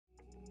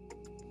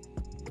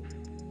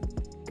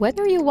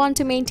Whether you want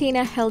to maintain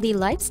a healthy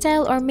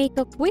lifestyle or make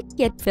a quick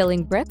yet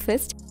filling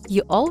breakfast,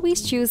 you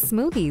always choose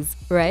smoothies,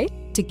 right?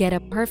 To get a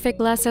perfect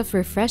glass of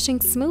refreshing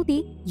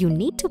smoothie, you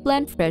need to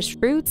blend fresh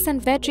fruits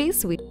and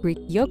veggies with Greek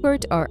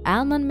yogurt or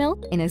almond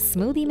milk in a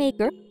smoothie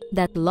maker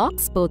that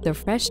locks both the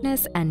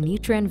freshness and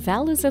nutrient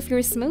values of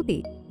your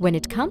smoothie. When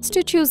it comes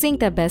to choosing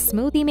the best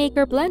smoothie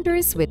maker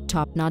blenders with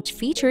top-notch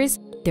features,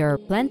 there are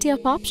plenty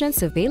of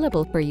options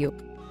available for you.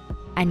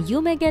 And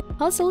you may get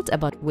puzzled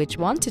about which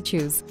one to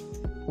choose.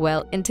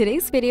 Well, in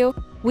today's video,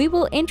 we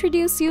will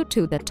introduce you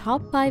to the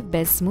top 5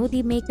 best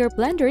smoothie maker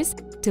blenders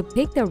to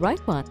pick the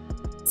right one.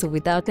 So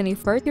without any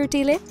further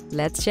delay,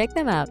 let's check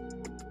them out.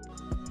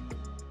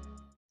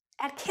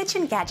 At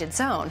Kitchen Gadget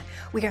Zone,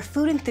 we are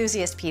food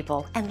enthusiast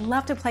people and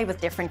love to play with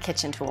different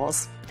kitchen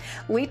tools.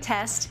 We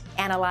test,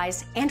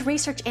 analyze, and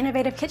research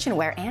innovative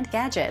kitchenware and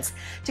gadgets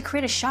to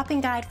create a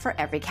shopping guide for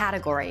every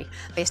category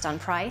based on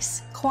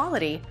price,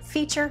 quality,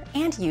 feature,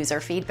 and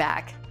user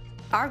feedback.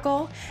 Our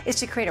goal is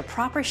to create a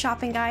proper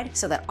shopping guide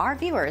so that our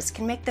viewers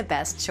can make the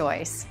best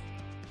choice.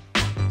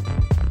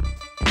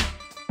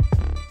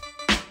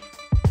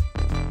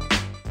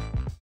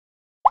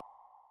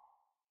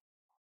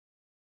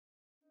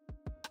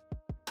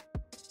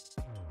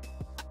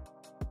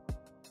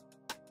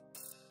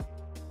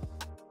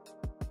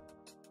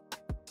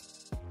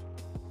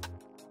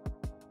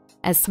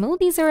 As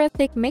smoothies are a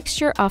thick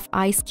mixture of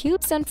ice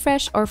cubes and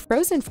fresh or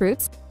frozen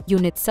fruits, you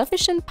need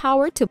sufficient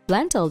power to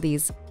blend all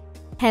these.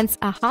 Hence,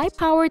 a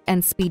high-powered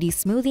and speedy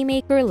smoothie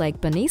maker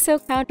like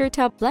BONISO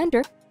countertop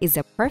blender is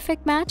a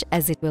perfect match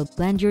as it will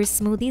blend your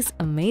smoothies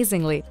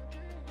amazingly.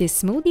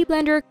 This smoothie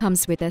blender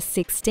comes with a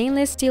 6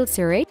 stainless steel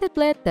serrated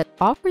blade that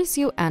offers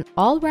you an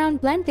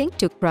all-round blending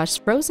to crush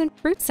frozen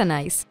fruits and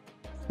ice.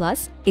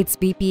 Plus, its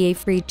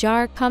BPA-free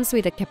jar comes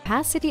with a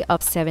capacity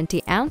of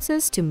 70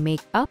 ounces to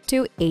make up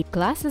to 8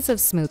 glasses of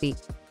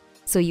smoothie.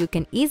 So you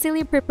can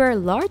easily prepare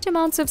large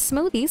amounts of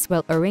smoothies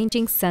while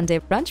arranging Sunday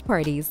brunch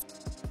parties.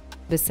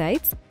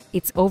 Besides,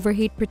 its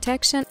overheat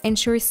protection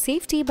ensures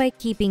safety by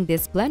keeping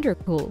this blender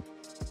cool.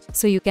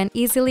 So you can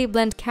easily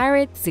blend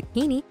carrot,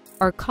 zucchini,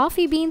 or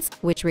coffee beans,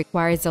 which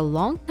requires a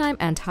long time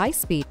and high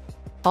speed.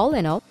 All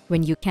in all,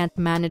 when you can't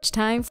manage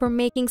time for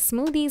making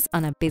smoothies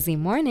on a busy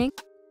morning,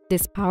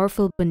 this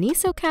powerful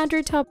BONISO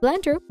countertop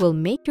blender will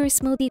make your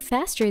smoothie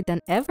faster than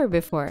ever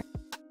before.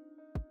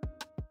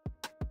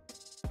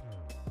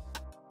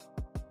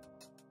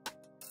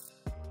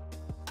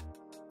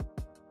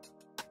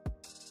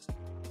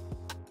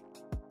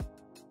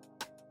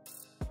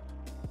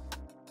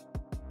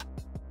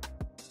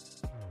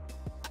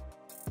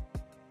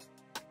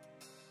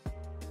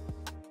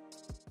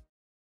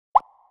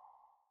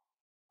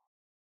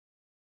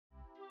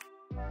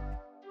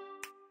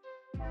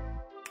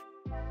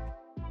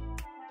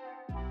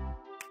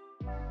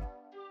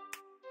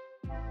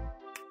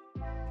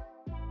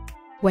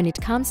 When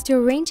it comes to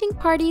arranging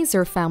parties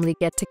or family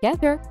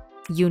get-together,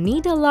 you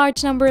need a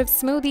large number of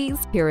smoothies,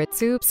 pureed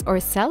soups,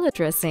 or salad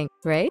dressing,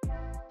 right?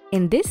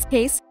 In this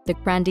case, the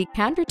CRANDDI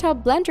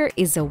countertop blender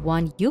is the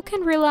one you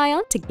can rely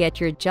on to get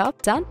your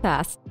job done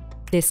fast.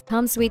 This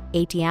comes with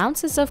 80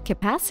 ounces of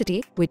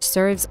capacity, which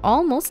serves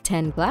almost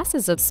 10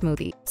 glasses of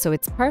smoothie, so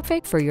it's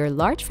perfect for your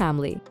large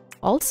family.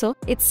 Also,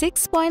 its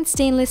 6-point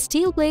stainless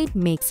steel blade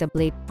makes a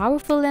blade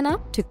powerful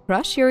enough to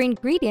crush your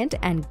ingredient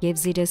and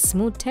gives it a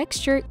smooth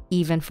texture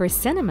even for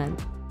cinnamon.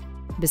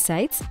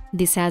 Besides,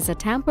 this has a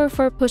tamper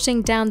for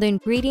pushing down the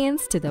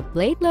ingredients to the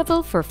blade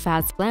level for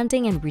fast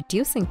blending and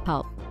reducing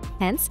pulp.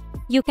 Hence,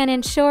 you can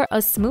ensure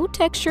a smooth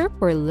texture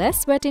for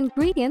less wet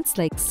ingredients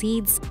like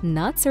seeds,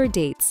 nuts, or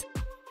dates.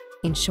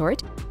 In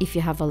short, if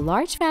you have a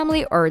large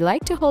family or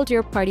like to hold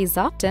your parties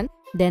often,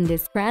 then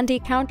this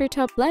CRANDDI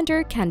countertop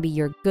blender can be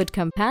your good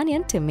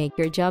companion to make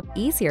your job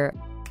easier.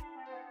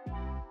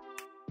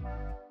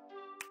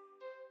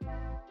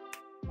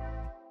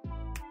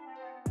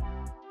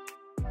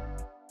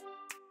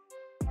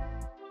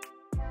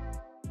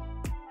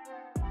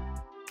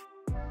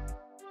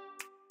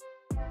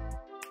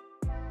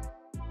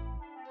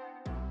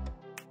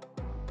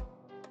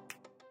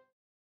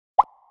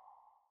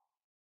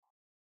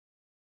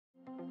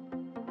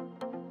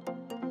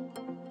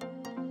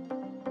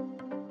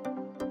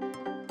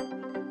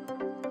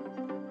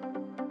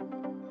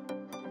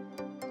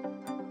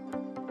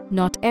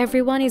 Not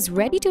everyone is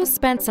ready to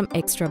spend some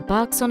extra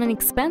bucks on an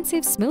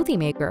expensive smoothie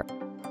maker.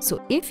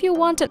 So if you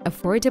want an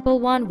affordable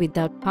one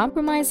without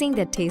compromising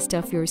the taste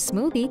of your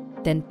smoothie,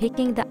 then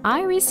picking the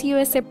Iris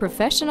USA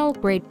Professional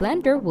Grade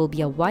Blender will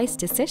be a wise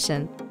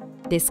decision.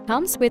 This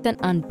comes with an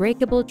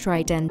unbreakable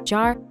Trident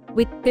jar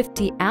with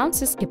 50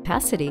 ounces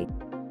capacity.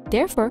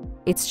 Therefore,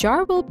 its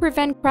jar will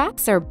prevent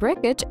cracks or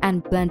breakage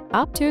and blend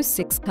up to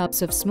 6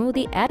 cups of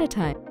smoothie at a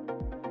time.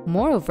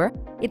 Moreover,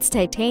 its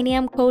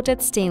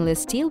titanium-coated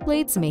stainless steel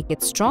blades make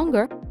it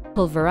stronger,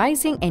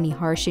 pulverizing any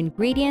harsh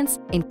ingredients,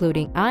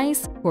 including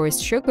ice, coarse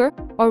sugar,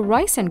 or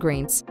rice and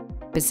grains.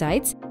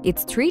 Besides,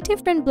 its 3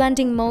 different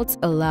blending modes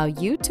allow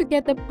you to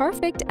get the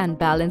perfect and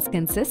balanced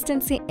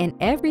consistency in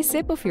every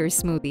sip of your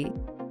smoothie.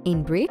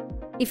 In brief,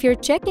 if you're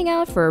checking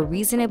out for a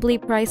reasonably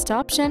priced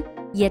option,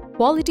 yet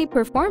quality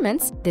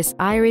performance, this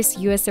Iris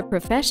USA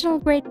professional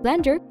grade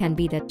blender can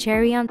be the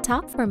cherry on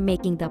top for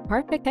making the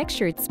perfect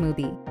textured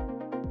smoothie.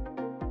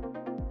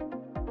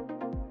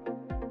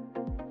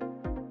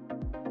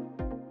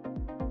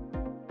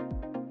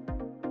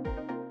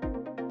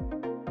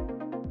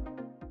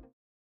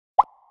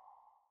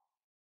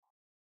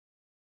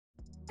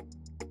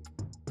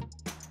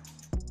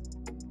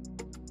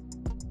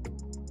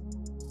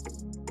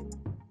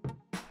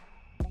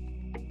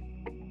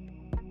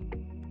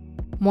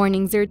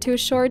 Mornings are too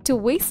short to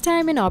waste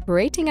time in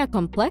operating a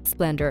complex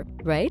blender,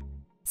 right?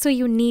 So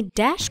you need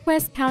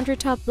DashQuest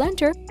Countertop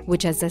Blender,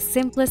 which has the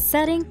simplest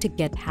setting to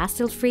get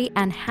hassle-free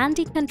and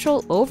handy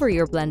control over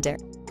your blender.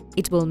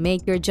 It will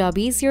make your job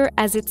easier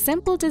as its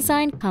simple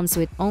design comes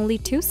with only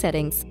 2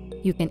 settings.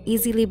 You can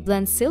easily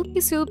blend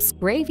silky soups,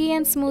 gravy,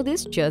 and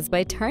smoothies just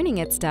by turning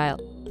its dial.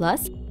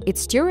 Plus,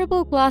 its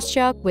durable glass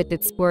jug with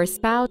its pour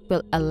spout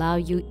will allow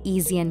you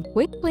easy and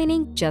quick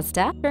cleaning just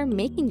after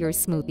making your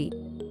smoothie.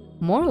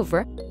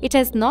 Moreover, it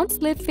has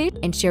non-slip fit,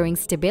 ensuring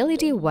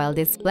stability while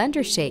this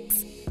blender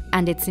shakes.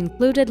 And its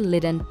included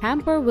lid and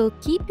tamper will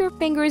keep your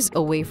fingers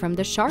away from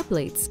the sharp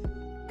blades.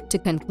 To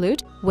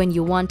conclude, when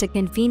you want a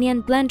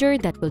convenient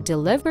blender that will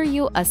deliver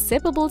you a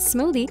sippable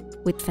smoothie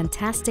with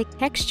fantastic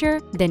texture,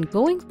 then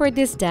going for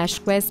this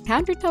DashQuest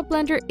Countertop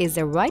Blender is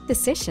the right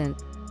decision.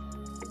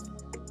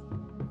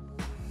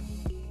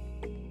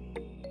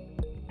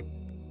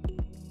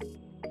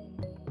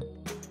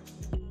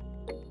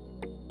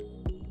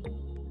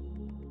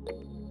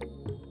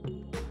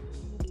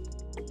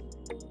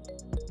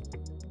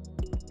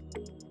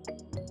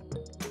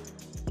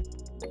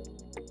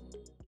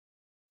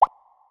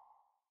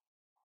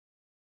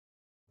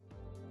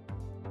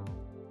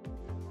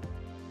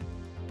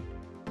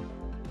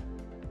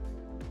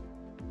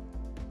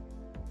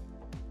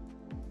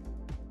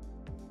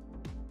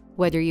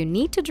 Whether you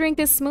need to drink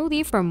this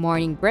smoothie for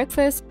morning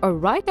breakfast or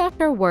right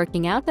after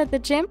working out at the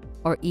gym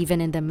or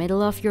even in the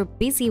middle of your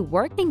busy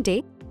working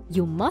day,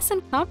 you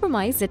mustn't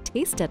compromise the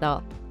taste at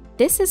all.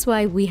 This is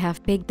why we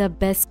have picked the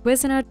best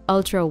Cuisinart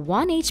Ultra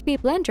 1 HP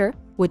blender,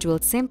 which will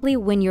simply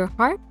win your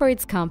heart for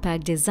its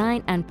compact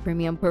design and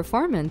premium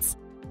performance.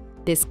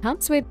 This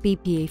comes with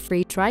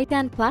BPA-free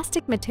Tritan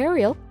plastic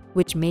material,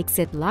 which makes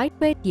it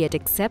lightweight yet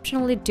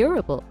exceptionally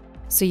durable,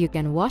 so you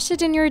can wash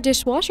it in your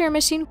dishwasher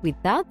machine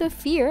without the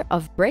fear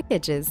of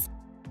breakages.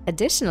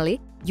 Additionally,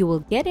 you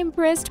will get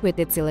impressed with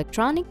its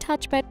electronic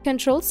touchpad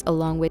controls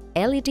along with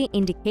LED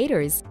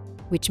indicators,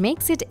 which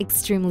makes it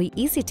extremely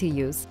easy to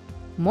use.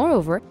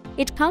 Moreover,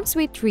 it comes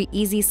with 3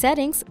 easy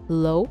settings: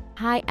 low,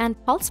 high, and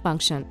pulse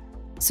function,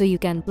 so you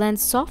can blend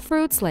soft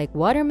fruits like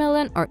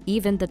watermelon or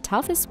even the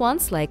toughest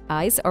ones like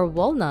ice or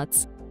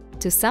walnuts.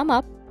 To sum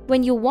up,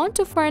 when you want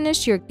to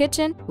furnish your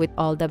kitchen with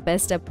all the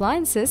best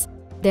appliances,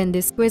 then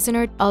this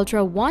Cuisinart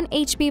Ultra 1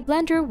 HP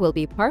blender will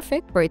be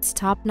perfect for its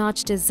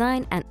top-notch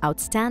design and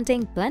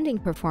outstanding blending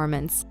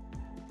performance.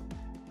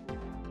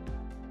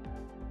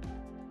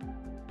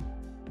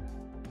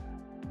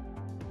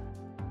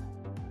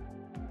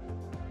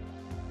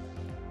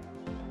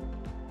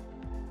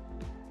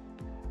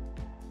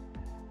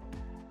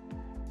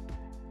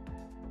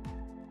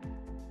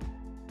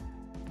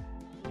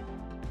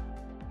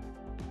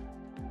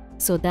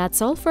 So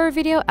that's all for our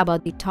video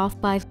about the top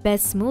 5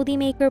 best smoothie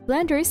maker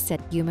blenders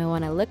that you may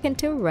want to look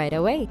into right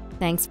away.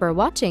 Thanks for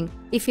watching.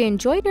 If you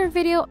enjoyed our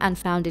video and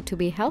found it to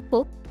be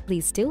helpful,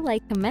 please do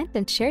like, comment,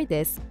 and share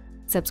this.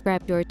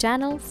 Subscribe to our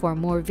channel for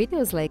more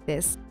videos like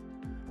this.